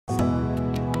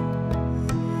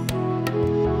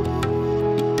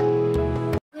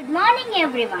morning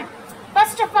everyone.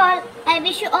 First of all, I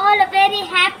wish you all a very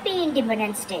happy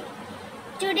Independence Day.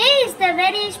 Today is the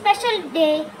very special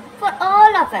day for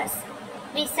all of us.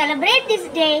 We celebrate this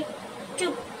day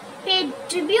to pay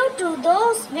tribute to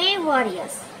those brave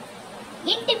warriors.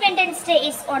 Independence Day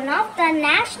is one of the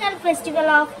national festival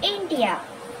of India.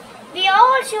 We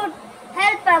all should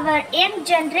help our young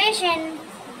generation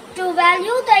to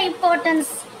value the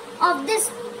importance of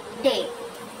this day.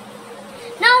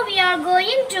 Now we are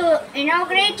going to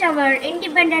inaugurate our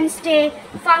Independence Day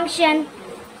function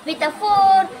with a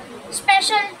 4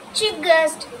 special chief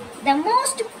guests. The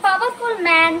most powerful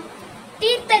man,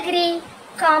 Tirthagiri,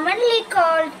 commonly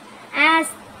called as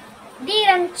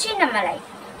Dheeran Chinnamalai.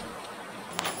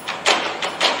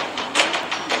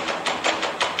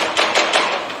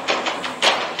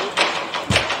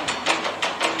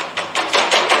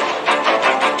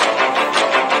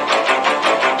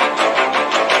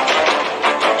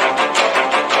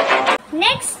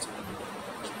 Next,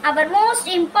 our most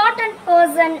important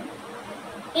person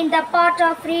in the path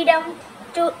of freedom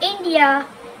to India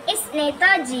is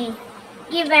Netaji.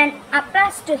 Give an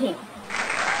applause to him.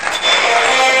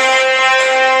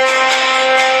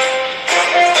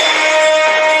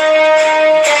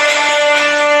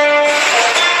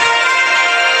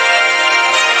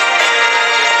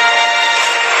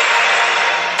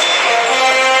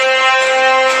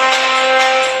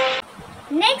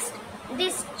 Next,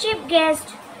 this chief guest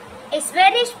is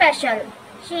very special.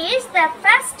 She is the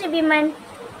first woman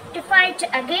to fight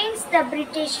against the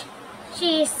British. She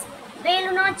is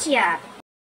Velu Nachiyar.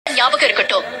 ஞாபகம்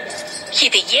இருக்கட்டும்,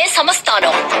 இது ஏன்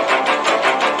சமஸ்தானம்?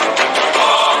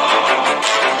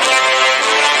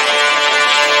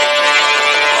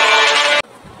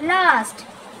 Last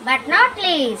but not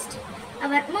least,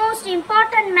 our most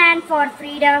important man for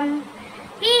freedom.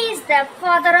 He is the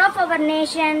father of our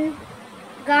nation,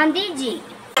 Gandhi ji.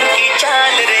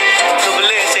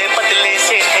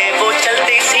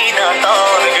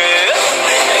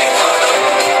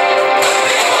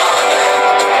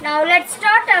 Now let's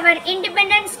start our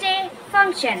Independence Day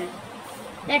function.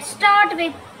 Let's start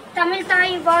with Tamil Thai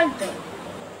Valthu.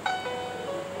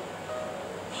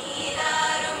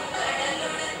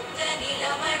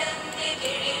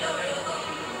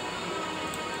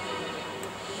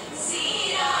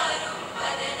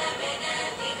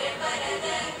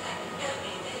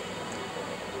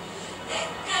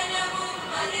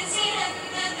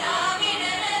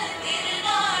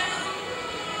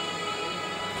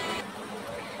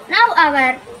 Now our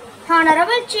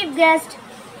honorable chief guest,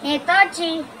 Netaji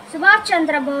Subhash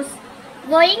Chandra Bose,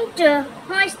 going to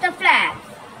hoist the flag.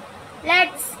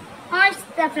 Let's hoist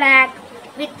the flag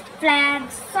with flag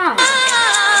song.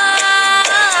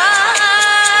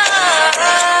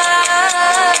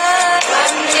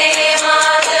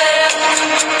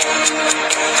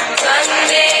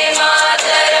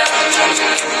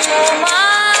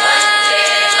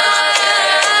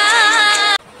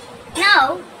 Now,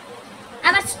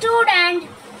 our student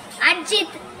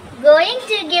Ajit going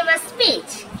to give a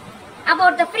speech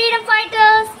about the freedom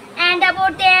fighters and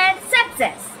about their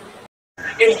success.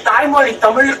 என் தாய்மொழி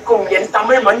தமிழுக்கும் என்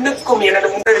தமிழ் மண்ணுக்கும் எனது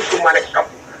முன்னெடுக்கும் வணக்கம்.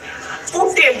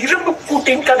 பூட்டிய இரும்பு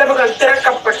கூட்டின் கதவுகள்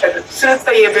திறக்கப்பட்டது.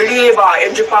 சிறுத்தையை வெளியே வா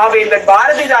என்று பாவேந்தர்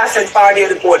பாரதிதாசன்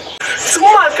பாடியது போல்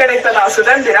சும்மா கிடைத்ததா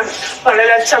சுதந்திரம்? பல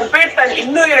லட்சம் பேர் தன்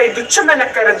இன்னுயிரை துச்சம் என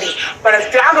கருதி பல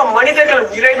தியாக மனிதர்கள்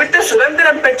உயிரை விட்டு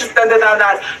சுதந்திரம் பெற்று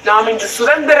தந்ததால் நாம் இன்று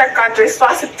சுதந்திர காற்றை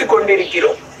சுவாசித்துக்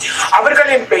கொண்டிருக்கிறோம்.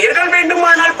 அவர்களின் பெயர்கள்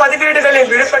வேண்டுமானால்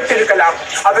பதிவேடுகளில் விடுபட்டிருக்கலாம்.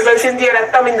 அவர்கள் சிந்திய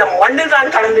ரத்தம் இந்த மண்ணில்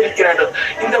தான் கலந்திருக்கிறது.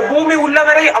 இந்த பூமி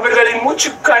உள்ளவரை அவர்களின்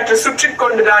மூச்சுக்காற்று சுற்றி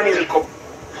கொண்டுதான் இருக்கும்.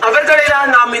 அவர்களை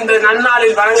தான் நாம் இந்த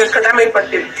நன்னாளில் வழங்க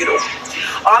கடமைப்பட்டிருக்கிறோம்.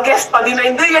 ஆகஸ்ட்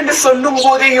 15 என்று சொல்லும்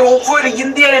போதே ஒவ்வொரு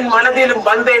இந்தியரின் மனதிலும்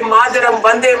வந்தே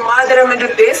மாதரம் என்று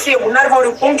தேசிய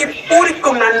உணர்வோடு பொங்கி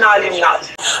பூரிக்கும் நன்னாளின் நாள்.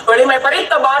 வலிமை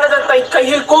படைத்த பாரதத்தை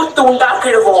கையில் கோர்த்து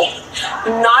உண்டாக்கிடுவோம்.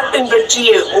 இந்நாட்டின்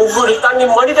வெற்றியை ஒவ்வொரு தனி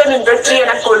மனிதனின் வெற்றி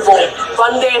என கொள்வோம்.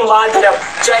 வந்தே மாதரம்.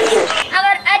 ஜெய்ஹிந்த்.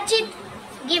 Our Ajit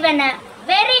given a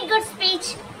very good speech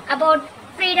about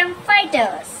freedom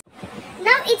fighters.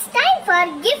 Now it's time for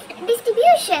gift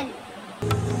distribution.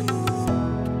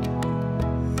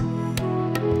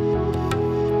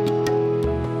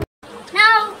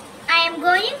 Now I am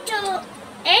going to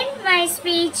end my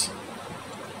speech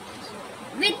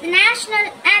with national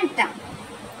anthem.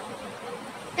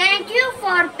 Thank you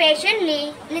for patiently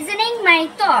listening my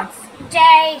thoughts.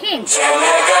 Jai Hind.